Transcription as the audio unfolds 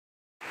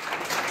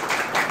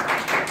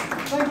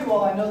thank you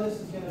all. I know this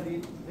is going to be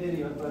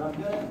videoed, but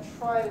I'm going to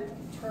try to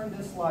turn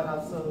this slide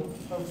up so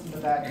folks in the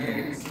back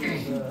can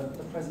see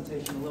the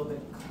presentation a little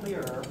bit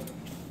clearer.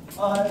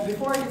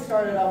 Before I get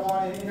started, I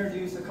want to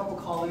introduce a couple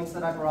colleagues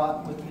that I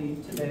brought with me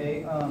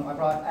today. I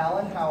brought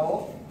Alan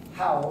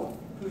Howell,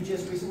 who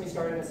just recently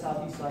started at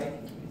Southeast Psych,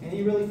 and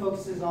he really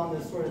focuses on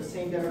the sort of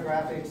same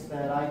demographics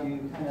that I do,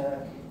 kind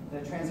of the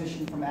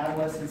transition from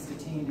adolescence to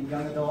teen to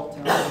young adult,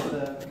 and all of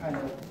the kind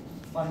of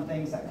fun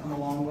things that come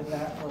along with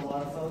that for a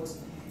lot of folks.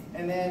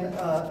 And then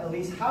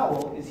Elise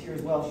Howell is here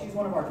as well. She's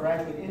one of our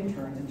graduate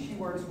interns, and she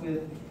works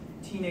with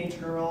teenage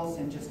girls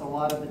and just a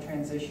lot of the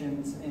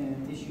transitions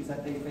and issues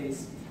that they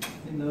face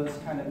in those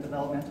kind of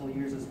developmental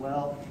years as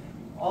well.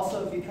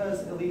 Also,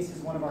 because Elise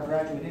is one of our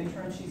graduate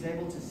interns, she's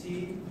able to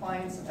see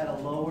clients at a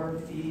lower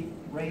fee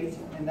rate,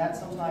 and that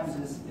sometimes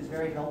is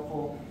very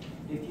helpful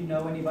if you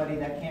know anybody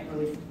that can't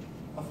really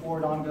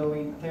afford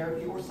ongoing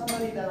therapy, or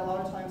somebody that a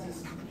lot of times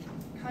is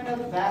kind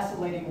of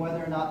vacillating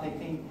whether or not they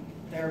think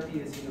therapy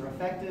is either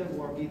effective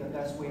or be the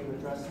best way to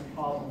address some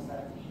problems.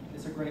 That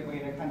is a great way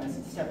to kind of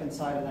step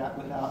inside of that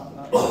without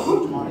a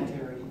huge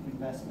monetary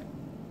investment.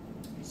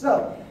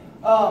 So,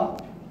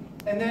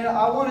 and then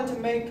I wanted to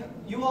make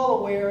you all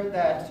aware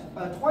that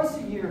twice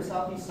a year at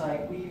Southeast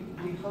Psych,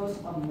 we host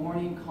a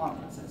morning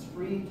conference that's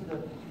free to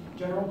the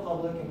general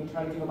public, and we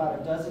try to give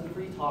about a dozen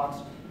free talks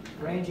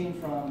ranging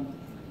from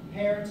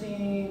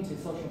parenting, to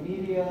social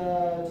media,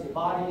 to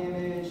body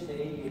image, to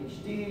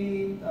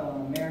ADHD,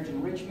 marriage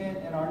enrichment,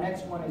 and our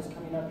next one is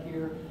coming up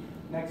here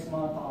next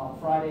month on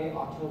Friday,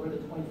 October the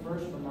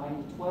 21st from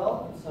 9 to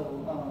 12.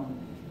 So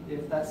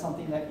if that's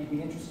something that you'd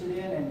be interested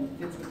in and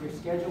fits with your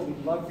schedule,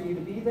 we'd love for you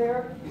to be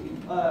there.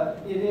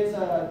 It is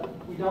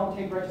we don't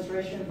take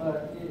registration,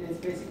 but it is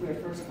basically a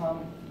first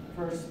come,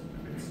 first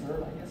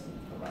serve, I guess.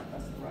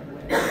 That's the right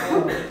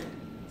way.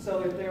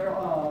 So if there,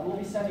 we'll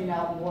be sending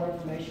out more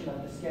information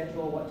of the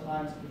schedule, what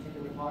times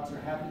particular talks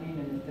are happening,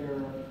 and if there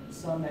are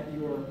some that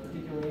you are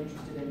particularly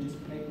interested in, just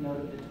make note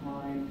of the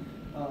time.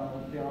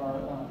 There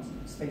are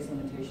space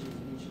limitations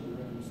in each of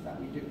the rooms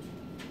that we do.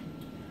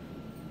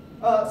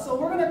 So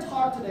we're going to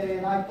talk today,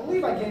 and I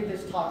believe I gave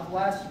this talk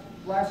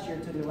last year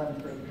to the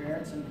 11th grade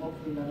parents, and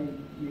hopefully none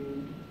of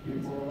you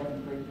were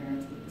 11th grade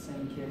parents with the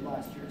same kid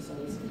last year. So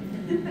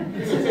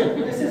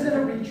this isn't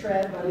a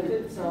retread, but if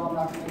it's so, I'm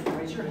not going to make you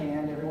raise your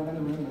hand. Everyone in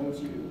the room knows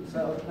you,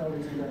 so no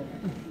reason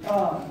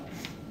to.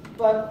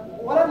 But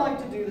what I'd like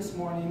to do this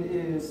morning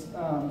is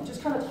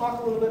just kind of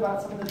talk a little bit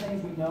about some of the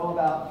things we know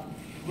about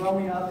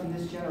growing up in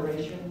this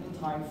generation and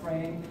time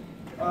frame.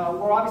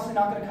 We're obviously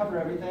not going to cover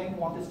everything. I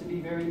want this to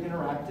be very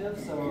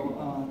interactive,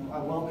 so I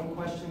welcome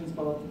questions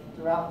both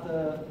throughout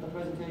the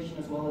presentation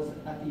as well as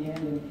at the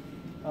end. And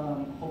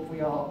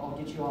hopefully I'll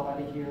get you all out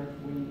of here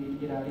when you need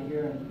to get out of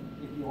here. And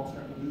if you all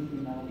start to leave,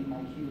 then that'll be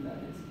my cue that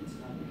it's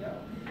time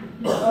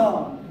to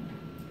go.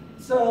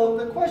 So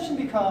the question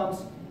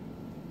becomes,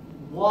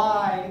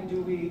 why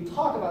do we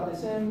talk about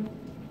this? And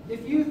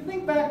if you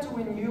think back to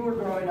when you were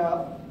growing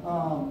up,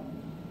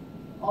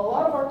 a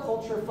lot of our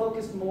culture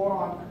focused more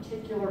on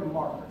particular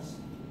markers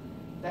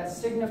that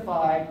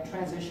signify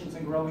transitions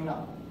and growing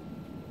up.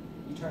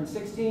 You turn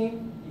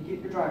 16, you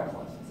get your driver's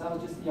license. That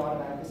was just the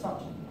automatic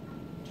assumption.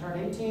 You turn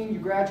 18, you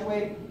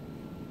graduate,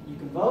 you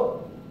can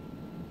vote,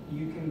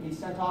 you can be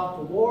sent off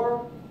to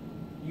war,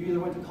 you either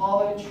went to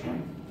college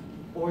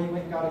or you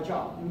went and got a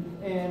job.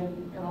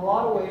 And in a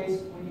lot of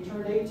ways, when you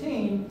turned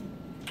 18,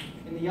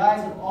 in the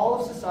eyes of all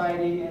of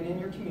society and in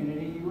your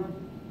community, you were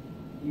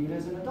viewed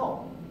as an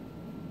adult.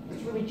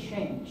 It's really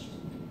changed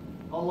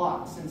a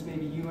lot since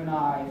maybe you and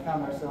I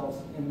found ourselves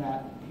in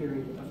that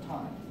period of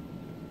time.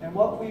 And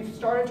what we've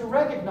started to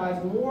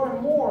recognize more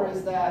and more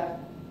is that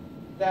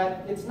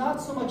it's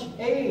not so much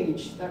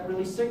age that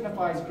really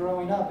signifies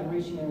growing up and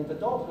reaching into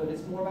adulthood,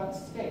 it's more about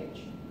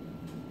stage.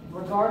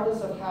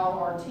 Regardless of how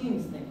our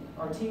teens think.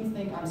 Our teens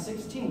think, I'm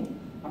 16,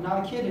 I'm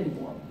not a kid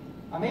anymore.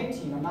 I'm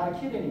 18, I'm not a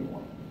kid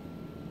anymore.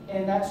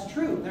 And that's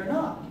true, they're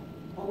not.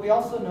 But we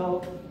also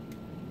know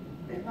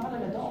they're not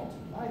an adult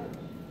either.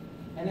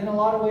 And in a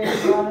lot of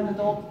ways, you're not an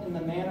adult in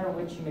the manner in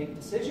which you make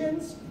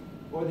decisions,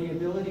 or the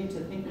ability to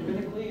think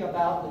critically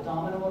about the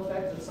domino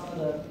effect of some of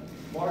the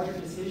larger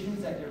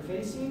decisions that you're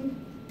facing.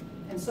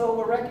 And so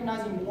we're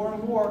recognizing more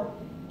and more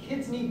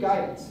kids need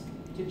guidance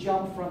to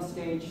jump from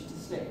stage to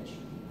stage.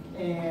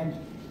 And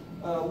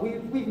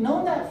we've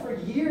known that for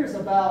years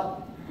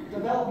about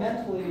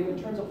developmentally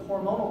in terms of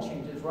hormonal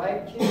changes,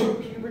 right? Kids in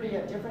puberty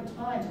at different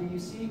times when you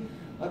see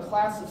a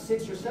class of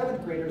 6th or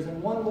 7th graders,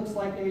 and one looks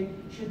like they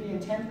should be in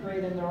 10th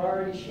grade and they're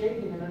already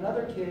shaking, and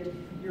another kid,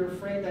 you're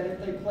afraid that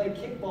if they play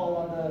kickball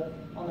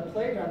on the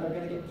playground, they're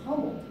going to get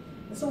pummeled.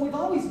 And so we've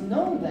always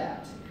known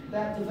that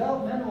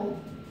developmental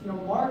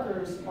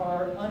markers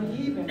are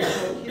uneven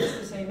for kids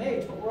the same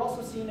age, but we're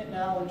also seeing it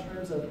now in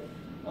terms of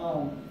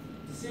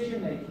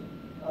decision making,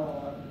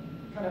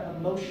 kind of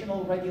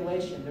emotional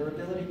regulation, their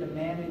ability to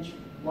manage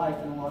life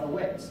in a lot of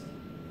ways.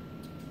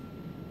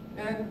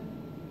 And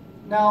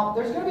now,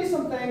 there's going to be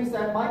some things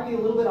that might be a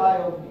little bit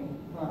eye-opening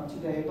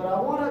today, but I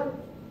want to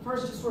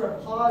first just sort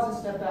of pause and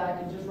step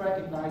back and just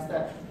recognize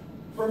that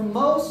For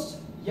most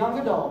young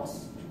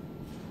adults,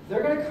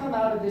 they're going to come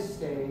out of this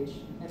stage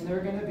and they're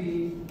going to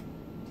be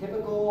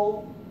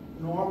typical,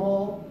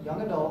 normal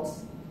young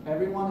adults.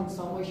 Everyone in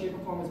some way, shape, or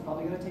form is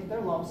probably going to take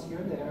their lumps here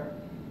and there.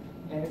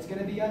 And it's going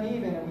to be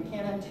uneven, and we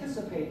can't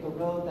anticipate the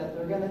road that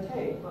they're going to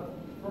take. But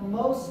for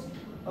most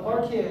of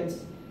our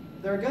kids,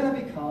 they're going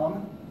to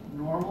become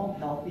normal,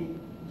 healthy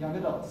young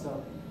adults.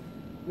 So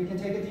we can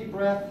take a deep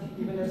breath,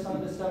 even if some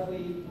of the stuff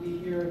we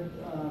hear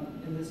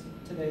in this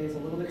today is a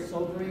little bit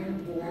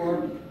sobering,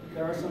 or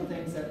there are some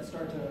things that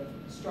start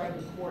to strike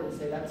a chord and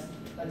say, that's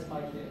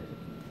my kid.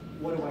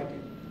 What do I do?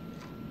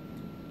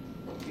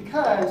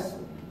 Because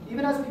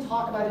even as we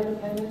talk about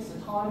independence,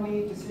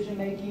 autonomy,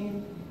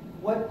 decision-making,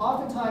 what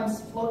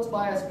oftentimes floats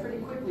by us pretty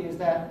quickly is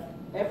that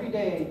every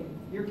day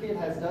your kid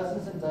has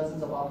dozens and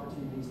dozens of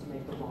opportunities to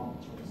make the wrong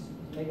choice,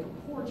 to make a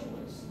poor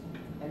choice,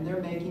 and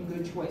they're making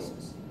good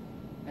choices.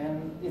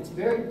 And it's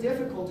very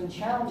difficult and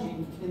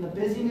challenging in the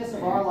busyness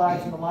of our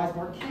lives and the lives of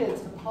our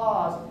kids to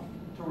pause,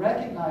 to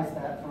recognize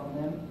that from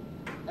them,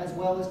 as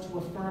well as to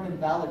affirm and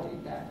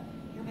validate that.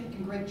 You're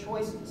making great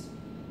choices.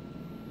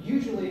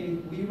 Usually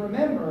we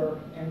remember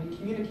and we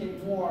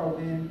communicate more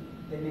when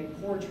they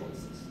make poor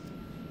choices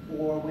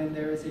or when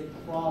there is a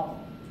problem.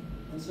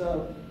 And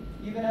so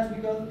even as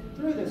we go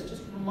through this,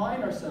 just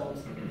remind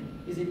ourselves,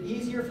 is it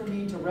easier for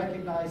me to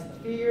recognize the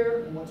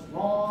fear and what's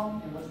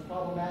wrong and what's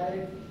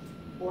problematic?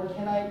 Or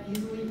can I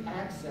easily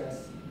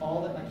access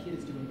all that my kid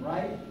is doing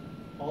right,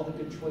 all the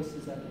good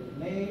choices that they've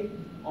made,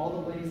 all the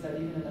ways that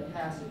even in the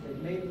past, if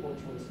they've made poor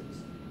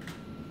choices,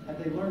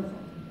 have they learned from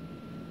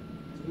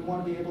it? Because we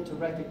want to be able to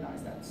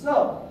recognize that.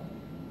 So,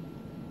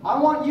 I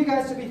want you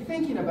guys to be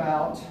thinking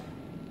about,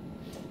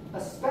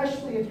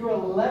 especially if you're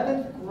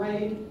 11th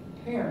grade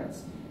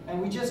parents,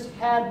 and we just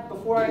had,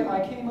 before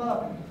I came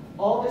up,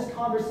 all this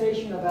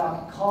conversation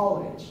about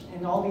college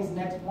and all these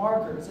next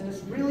markers, and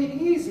it's really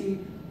easy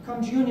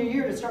come junior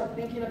year to start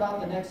thinking about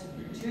the next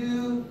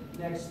 2,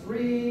 next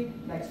 3,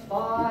 next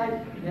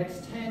 5,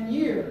 next 10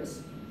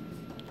 years.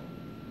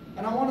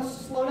 And I want us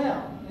to slow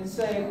down and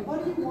say,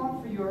 what do you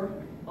want for your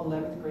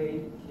 11th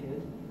grade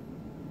kid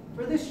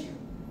for this year?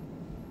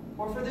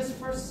 Or for this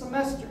first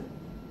semester?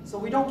 So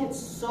we don't get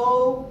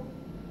so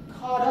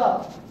caught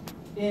up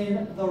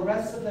in the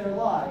rest of their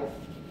life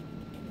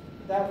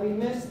that we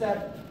miss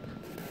that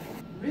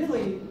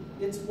really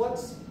it's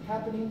what's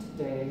happening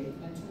today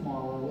and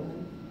tomorrow,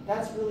 and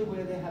that's really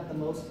where they have the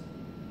most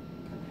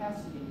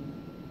capacity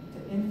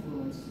to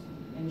influence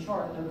and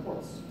chart their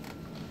course.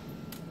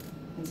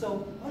 And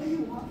so, what do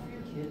you want for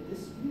your kid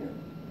this year?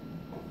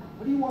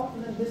 What do you want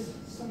from them this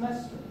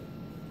semester?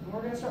 And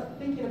we're going to start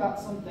thinking about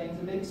some things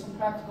and maybe some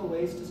practical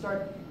ways to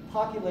start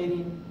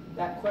populating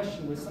that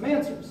question with some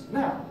answers.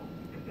 Now,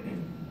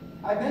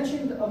 I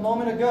mentioned a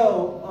moment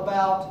ago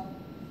about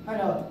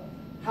kind of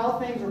how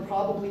things are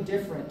probably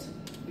different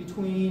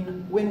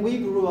between when we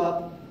grew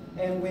up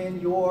and when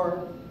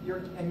your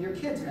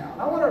kids now.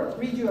 And I want to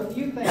read you a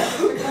few things just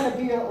to kind of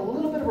be a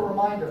little bit of a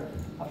reminder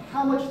of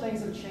how much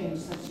things have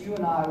changed since you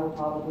and I were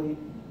probably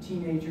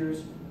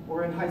teenagers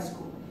or in high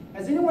school.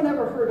 Has anyone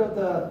ever heard of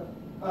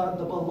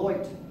the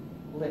Beloit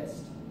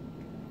list?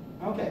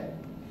 Okay.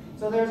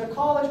 So there's a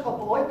college called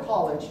Beloit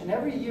College, and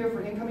every year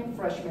for incoming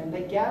freshmen,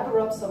 they gather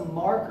up some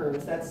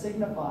markers that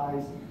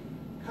signifies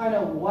kind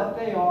of what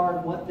they are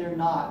and what they're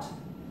not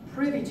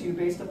privy to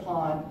based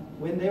upon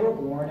when they were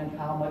born and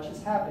how much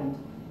has happened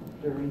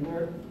during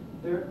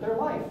their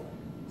life.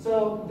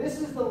 So this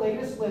is the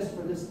latest list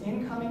for this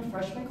incoming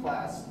freshman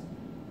class,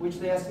 which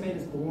they estimate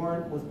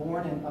was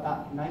born in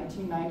about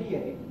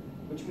 1998,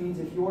 which means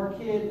if your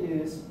kid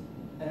is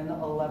in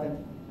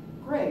 11th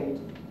grade,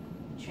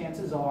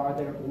 chances are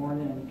they're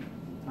born in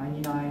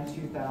 99,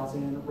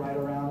 2000, right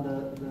around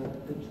the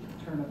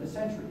turn of the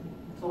century.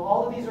 So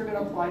all of these are going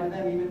to apply to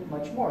them even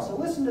much more. So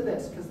listen to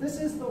this, because this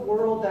is the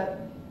world that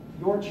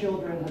your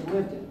children have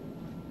lived in.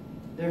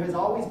 There has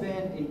always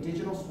been a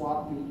digital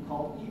swap meet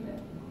called eBay.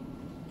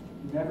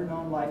 Never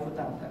known life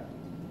without that.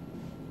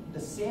 The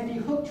Sandy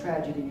Hook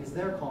tragedy is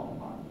their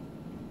Columbine.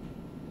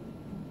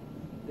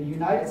 The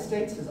United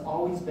States has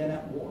always been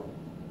at war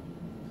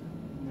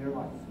in their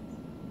life.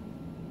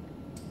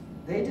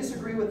 They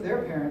disagree with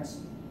their parents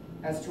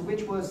as to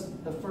which was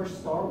the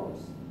first Star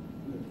Wars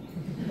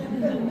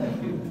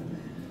movie.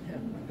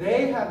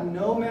 They have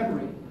no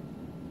memory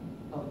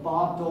of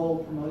Bob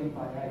Dole promoting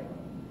Viagra.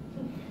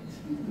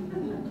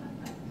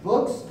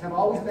 Books have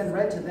always been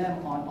read to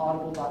them on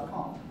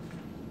audible.com.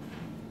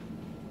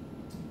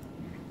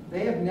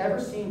 They have never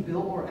seen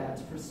billboard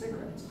ads for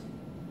cigarettes.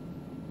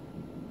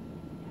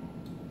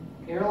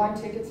 Airline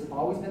tickets have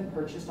always been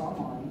purchased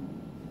online,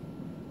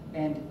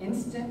 and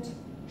instant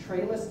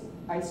trayless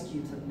ice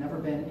cubes have never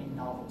been a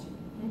novelty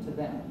to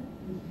them.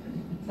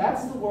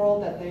 That's the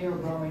world that they are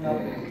growing up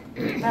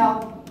in.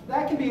 Now,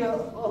 that can be a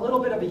little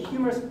bit of a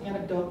humorous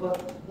anecdote,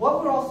 but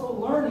what we're also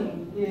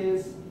learning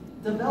is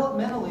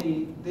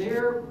developmentally,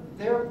 their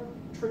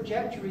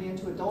trajectory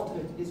into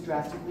adulthood is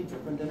drastically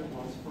different than it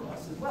was for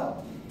us as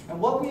well. And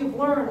what we have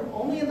learned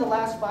only in the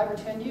last 5 or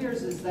 10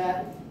 years is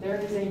that there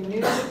is a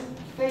new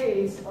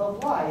phase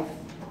of life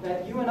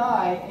that you and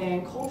I,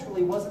 and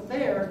culturally, wasn't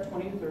there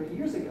 20 to 30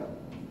 years ago.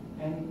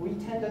 And we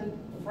tend to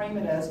frame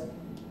it as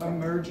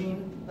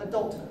emerging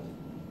adulthood.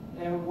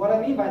 And what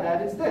I mean by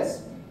that is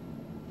this.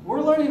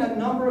 We're learning a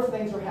number of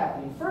things are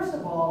happening. First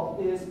of all,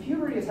 is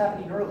puberty is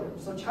happening earlier.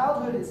 So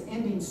childhood is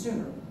ending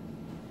sooner.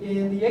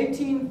 In the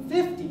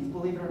 1850s,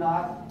 believe it or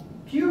not,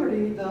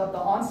 puberty, the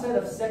onset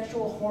of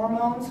sexual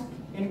hormones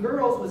in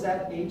girls was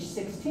at age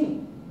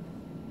 16.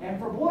 And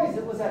for boys,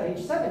 it was at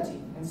age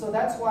 17. And so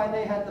that's why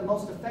they had the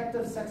most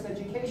effective sex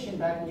education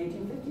back in the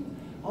 1850s.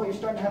 Oh, you're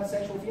starting to have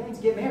sexual feelings?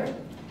 Get married.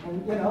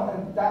 And,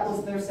 and that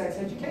was their sex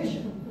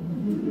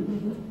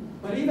education.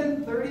 But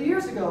even 30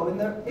 years ago, in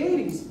the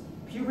 80s,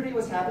 puberty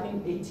was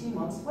happening 18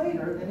 months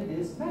later than it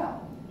is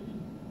now.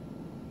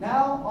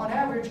 Now, on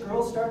average,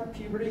 girls start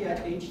puberty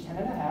at age 10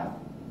 and a half,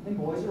 and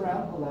boys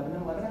around 11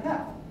 and 11 and a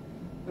half.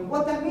 And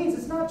what that means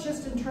is not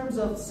just in terms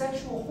of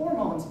sexual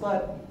hormones,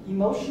 but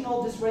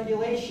emotional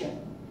dysregulation,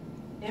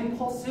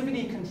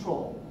 impulsivity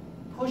control,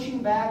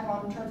 pushing back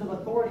on terms of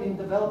authority and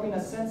developing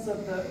a sense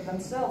of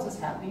themselves is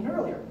happening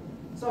earlier.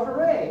 So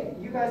hooray,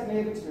 you guys may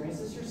have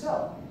experienced this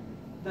yourself.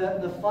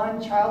 The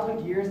fun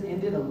childhood years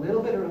ended a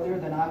little bit earlier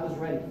than I was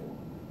ready for.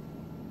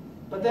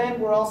 But then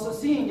we're also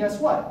seeing, guess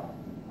what?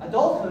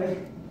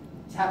 Adulthood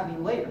is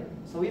happening later.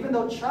 So even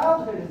though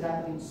childhood is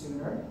happening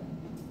sooner,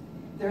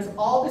 there's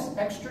all this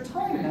extra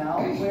time now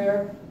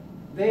where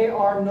they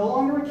are no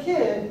longer a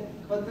kid,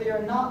 but they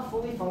are not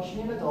fully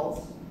functioning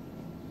adults,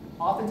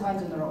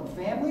 oftentimes in their own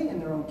family, in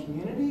their own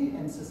community,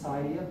 and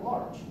society at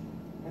large.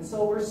 And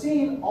so we're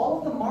seeing all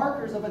of the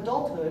markers of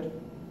adulthood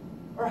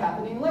are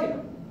happening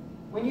later.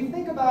 When you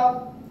think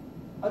about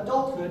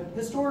adulthood,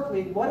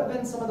 historically, what have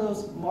been some of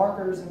those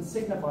markers and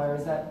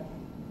signifiers that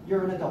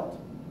you're an adult?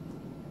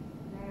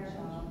 Marriage.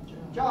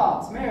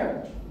 Jobs,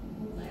 marriage.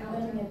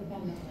 Living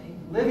independently.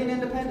 Living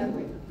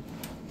independently.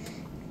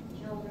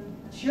 Children.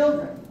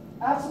 Children.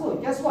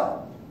 Absolutely. Guess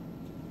what?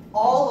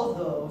 All of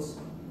those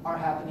are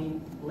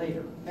happening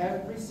later.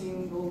 Every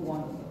single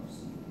one of those.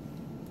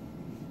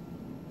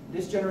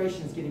 This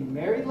generation is getting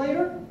married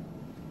later.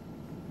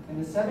 In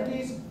the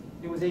 70s,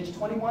 it was age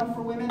 21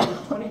 for women, age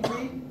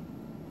 23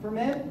 for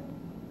men.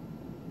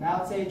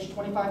 Now it's age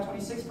 25,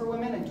 26 for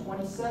women, and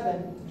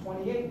 27 to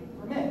 28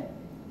 for men.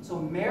 So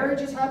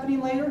marriage is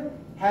happening later.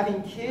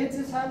 Having kids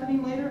is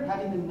happening later.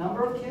 Having the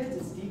number of kids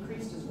is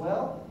decreased as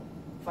well.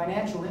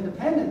 Financial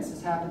independence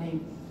is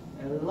happening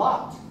a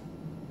lot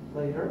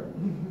later.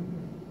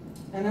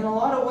 And in a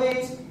lot of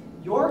ways,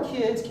 your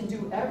kids can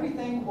do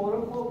everything, quote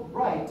unquote,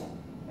 right.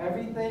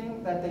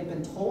 Everything that they've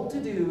been told to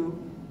do,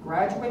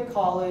 graduate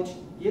college,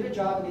 get a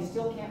job, and they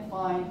still can't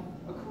find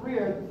a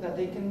career that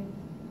they can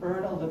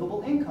earn a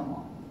livable income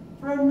on.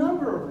 For a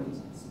number of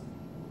reasons.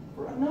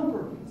 For a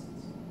number of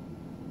reasons.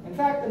 In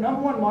fact, the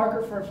number one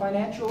marker for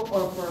financial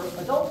or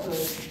for adulthood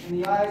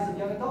in the eyes of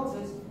young adults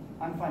is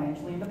I'm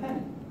financially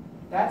independent.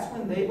 That's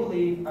when they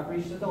believe I've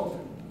reached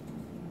adulthood.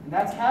 And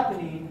that's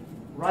happening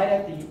right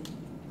at the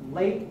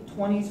late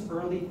 20s,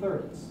 early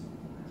 30s,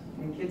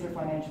 when kids are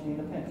financially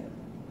independent.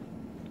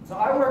 So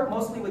I work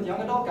mostly with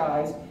young adult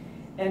guys,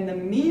 and the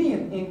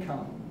median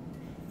income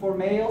for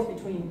males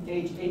between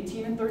age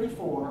 18 and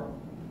 34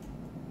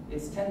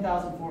 is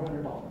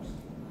 $10,400.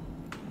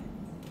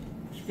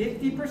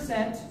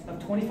 50% of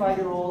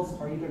 25-year-olds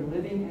are either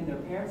living in their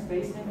parents'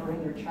 basement or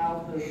in their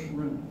childhood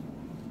room.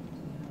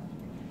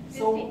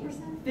 So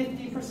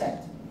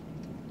 50%.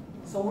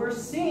 So we're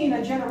seeing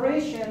a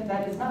generation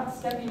that is not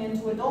stepping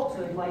into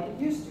adulthood like it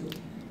used to.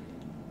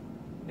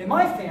 In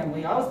my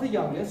family, I was the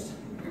youngest.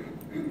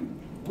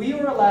 We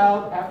were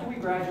allowed, after we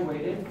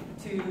graduated,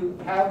 to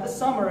have the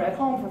summer at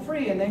home for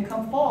free, and then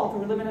come fall, if we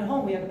were living at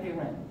home, we had to pay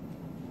rent.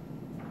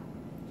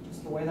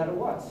 Just the way that it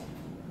was.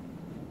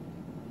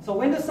 So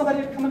when does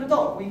somebody become an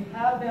adult? We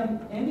have them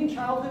ending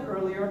childhood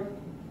earlier,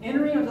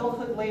 entering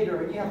adulthood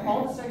later, and you have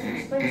all this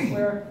extra space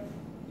where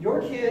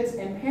your kids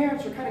and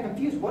parents are kind of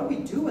confused. What do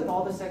we do with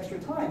all this extra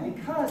time?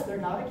 Because they're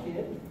not a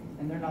kid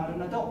and they're not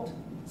an adult.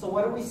 So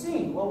what are we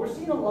seeing? Well, we're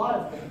seeing a lot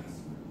of things.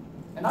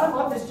 And I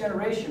love this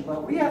generation,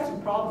 but we have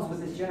some problems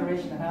with this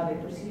generation and how they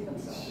perceive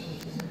themselves.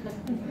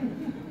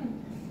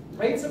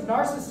 Rates of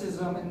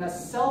narcissism and the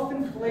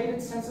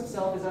self-inflated sense of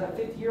self is at a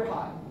 50-year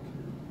high.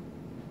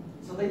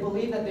 So they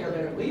believe that they are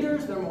better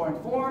leaders, they're more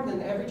informed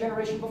than every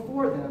generation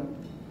before them.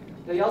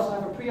 They also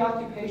have a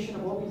preoccupation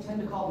of what we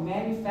tend to call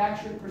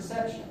manufactured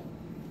perception,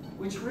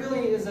 which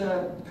really is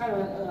a kind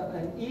of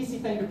an easy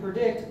thing to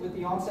predict with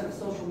the onset of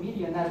social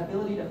media and that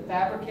ability to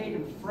fabricate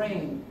and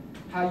frame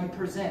how you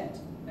present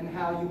and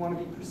how you want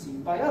to be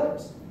perceived by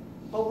others.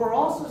 But we're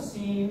also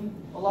seeing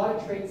a lot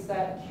of traits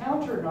that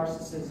counter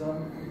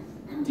narcissism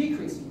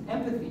decreasing: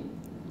 empathy,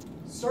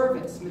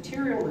 service,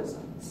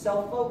 materialism,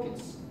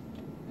 self-focus.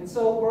 And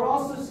so we're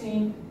also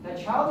seeing that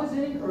childhood's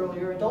ending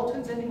earlier,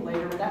 adulthood's ending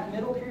later, and that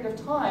middle period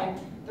of time,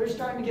 they're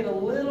starting to get a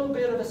little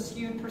bit of a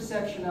skewed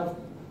perception of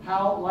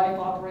how life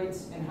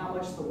operates and how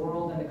much the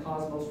world and the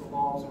cosmos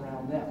revolves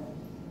around them.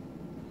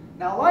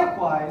 Now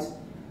likewise,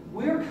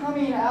 we're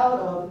coming out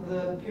of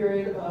the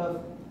period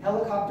of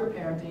helicopter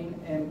parenting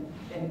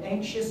and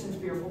anxious and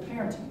fearful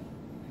parenting.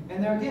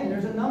 And there again,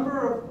 there's a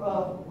number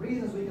of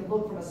reasons we can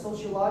look from a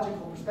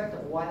sociological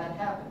perspective why that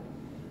happened.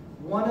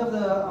 One of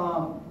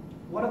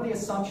the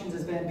assumptions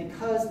has been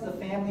because the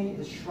family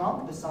has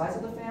shrunk, the size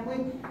of the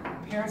family,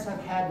 parents have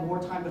had more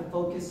time to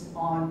focus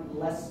on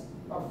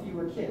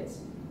fewer kids,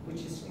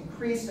 which has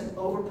increased an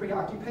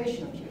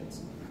over-preoccupation of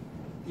kids.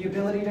 The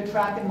ability to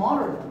track and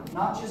monitor them,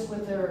 not just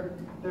with their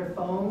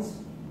phones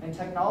and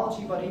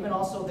technology, but even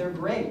also their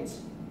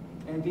grades,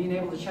 and being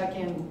able to check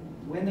in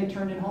when they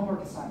turned in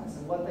homework assignments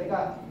and what they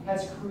got,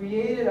 has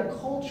created a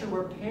culture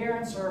where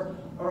parents are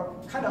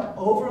kind of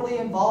overly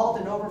involved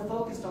and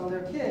over-focused on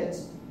their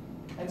kids.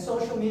 And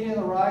social media and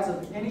the rise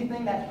of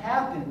anything that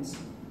happens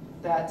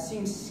that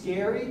seems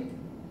scary,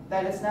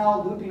 that it's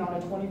now looping on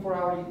a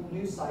 24-hour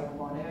news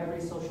cycle on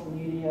every social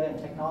media and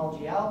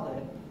technology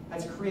outlet,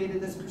 has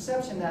created this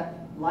perception that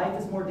life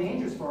is more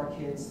dangerous for our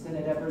kids than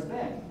it ever has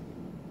been.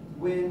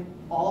 When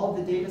all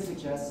of the data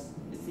suggests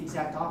it's the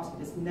exact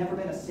opposite. It's never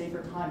been a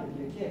safer time to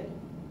be a kid.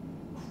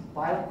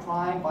 Violent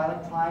crime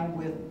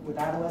with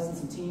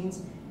adolescents and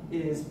teens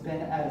has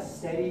been at a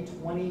steady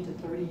 20 to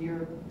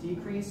 30-year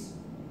decrease.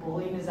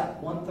 Bullying is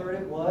at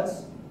 1/3 it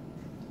was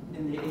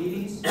in the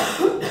 80s.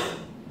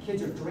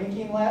 Kids are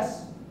drinking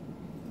less.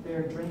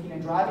 They're drinking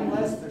and driving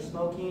less. They're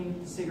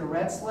smoking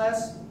cigarettes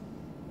less.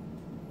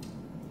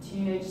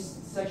 Teenage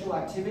sexual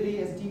activity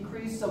has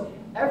decreased. So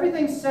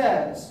everything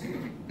says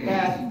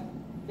that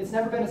it's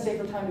never been a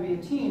safer time to be a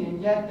teen,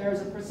 and yet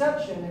there's a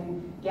perception,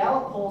 and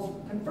Gallup polls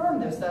confirm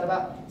this, that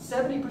about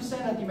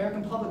 70% of the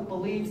American public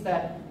believes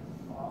that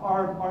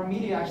our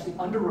media actually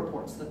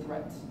underreports the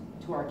threats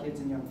to our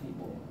kids and young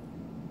people.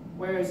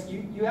 Whereas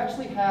you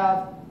actually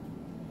have,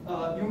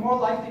 you're more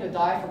likely to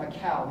die from a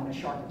cow than a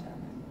shark attack.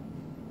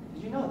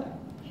 Did you know that?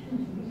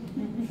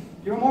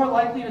 You're more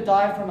likely to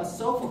die from a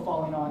sofa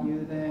falling on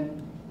you than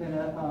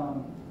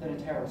a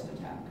terrorist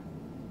attack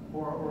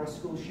or a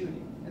school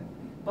shooting.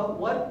 But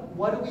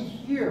what do we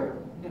hear,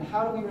 and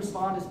how do we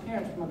respond as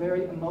parents from a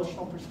very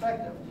emotional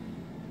perspective?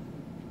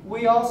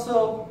 We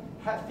also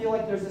feel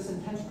like there's this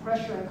intense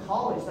pressure in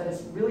college that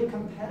is really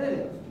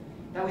competitive,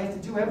 that we have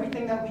to do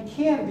everything that we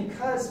can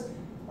because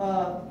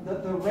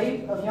the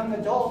rate of young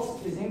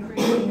adults is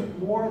increasing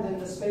more than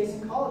the space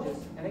in colleges.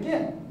 And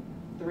again,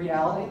 the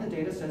reality and the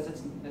data says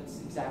it's the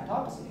exact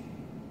opposite.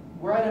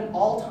 We're at an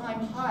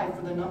all-time high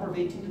for the number of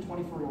 18 to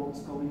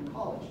 24-year-olds going to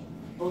college,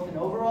 both in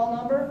overall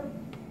number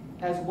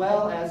as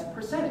well as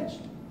percentage.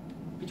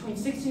 Between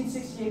 60 and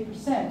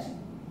 68%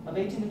 of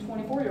 18 to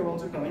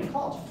 24-year-olds are going to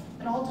college,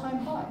 an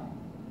all-time high.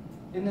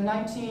 In the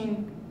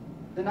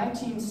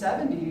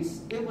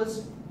 1970s, it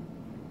was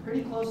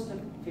pretty close to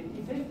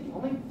 50-50.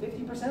 Only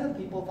 50% of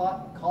people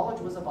thought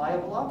college was a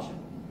viable option.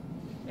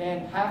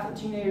 And half of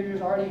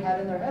teenagers already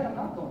had in their head, I'm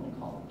not going to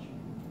college.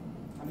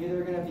 I'm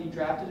either going to be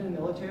drafted in the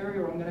military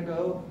or I'm going to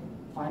go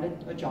find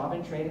a job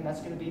and trade, and that's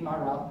going to be my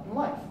route in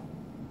life.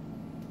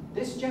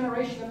 This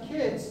generation of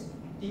kids,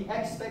 the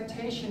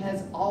expectation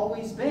has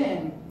always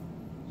been,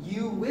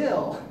 you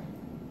will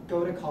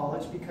go to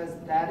college because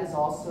that is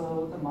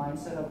also the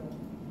mindset of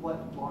what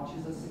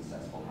launches a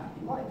successful,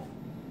 happy life.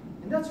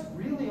 And that's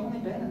really only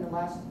been in the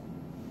last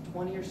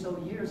 20 or so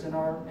years in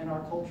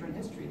our culture and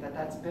history,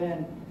 that's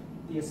been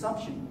the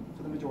assumption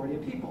for the majority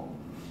of people.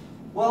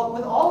 Well,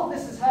 with all of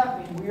this is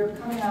happening, we are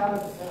coming out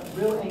of a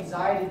real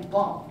anxiety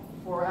bump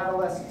for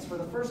adolescents. For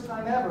the first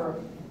time ever,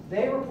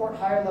 they report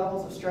higher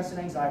levels of stress and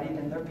anxiety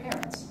than their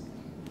parents.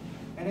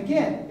 And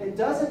again, it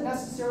doesn't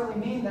necessarily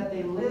mean that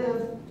they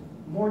live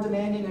more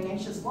demanding and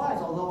anxious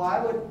lives, although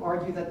I would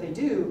argue that they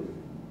do.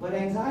 But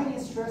anxiety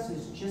and stress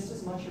is just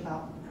as much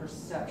about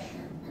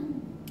perception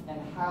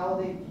and how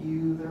they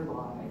view their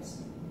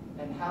lives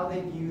and how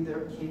they view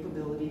their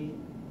capability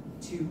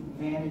to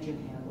manage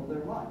and handle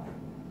their life.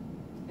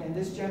 And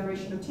this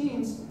generation of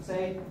teens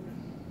say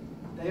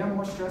they are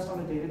more stressed on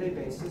a day-to-day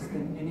basis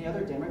than any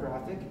other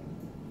demographic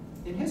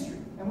in history.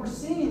 And we're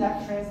seeing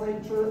that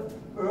translate to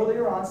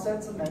earlier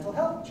onsets of mental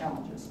health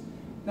challenges.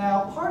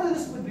 Now, part of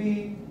this would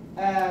be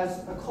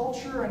as a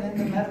culture and in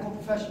the medical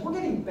profession, we're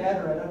getting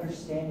better at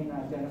understanding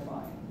and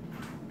identifying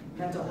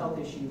mental health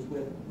issues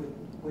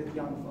with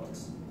young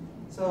folks.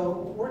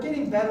 So we're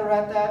getting better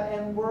at that,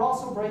 and we're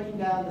also breaking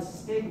down the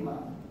stigma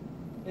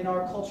in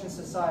our culture and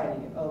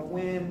society of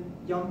when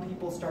young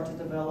people start to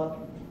develop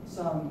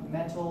some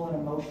mental and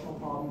emotional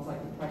problems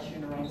like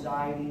depression or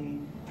anxiety,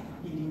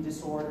 eating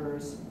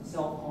disorders,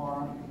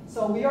 self-harm.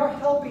 So we are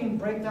helping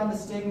break down the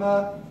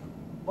stigma,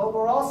 but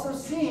we're also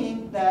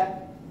seeing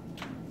that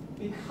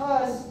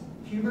because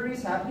puberty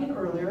is happening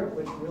earlier,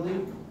 which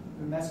really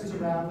messes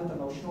around with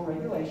emotional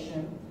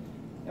regulation,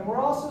 and we're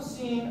also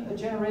seeing a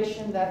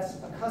generation that's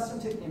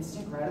accustomed to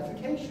instant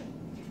gratification.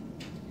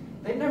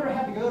 They've never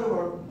had to go to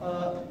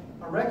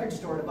a record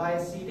store to buy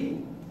a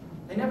CD.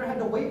 They never had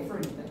to wait for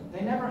anything.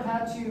 They never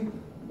had to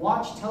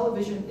watch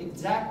television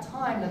exact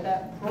time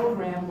that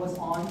program was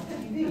on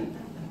TV.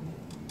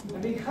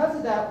 And because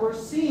of that, we're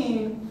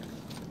seeing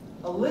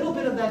a little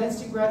bit of that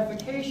instant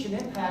gratification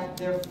impact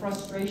their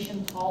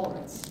frustration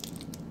tolerance,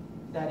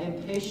 that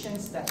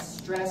impatience, that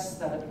stress,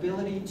 that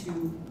ability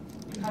to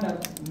kind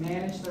of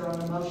manage their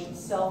own emotions,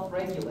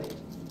 self-regulate.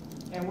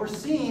 And we're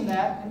seeing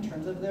that in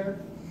terms of their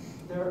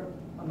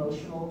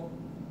emotional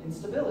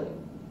instability.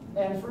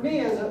 And for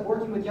me, as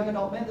working with young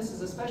adult men, this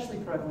is especially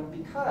prevalent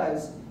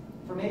because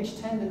from age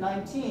 10 to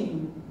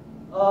 19,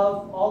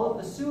 of all of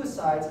the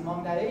suicides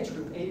among that age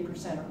group,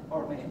 80%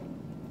 are male.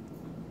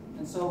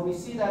 And so we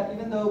see that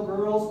even though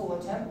girls will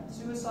attempt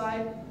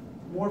suicide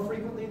more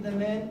frequently than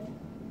men,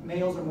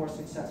 males are more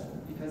successful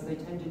because they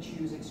tend to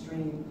choose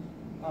extreme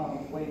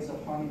ways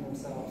of harming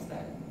themselves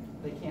that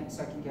they can't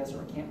second guess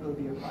or can't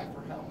really be a cry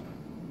for help.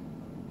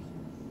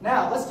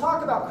 Now, let's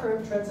talk about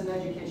current trends in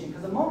education,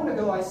 because a moment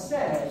ago I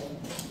said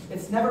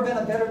it's never been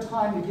a better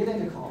time to get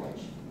into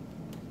college,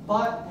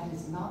 but that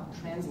is not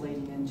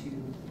translating into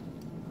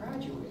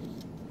graduating.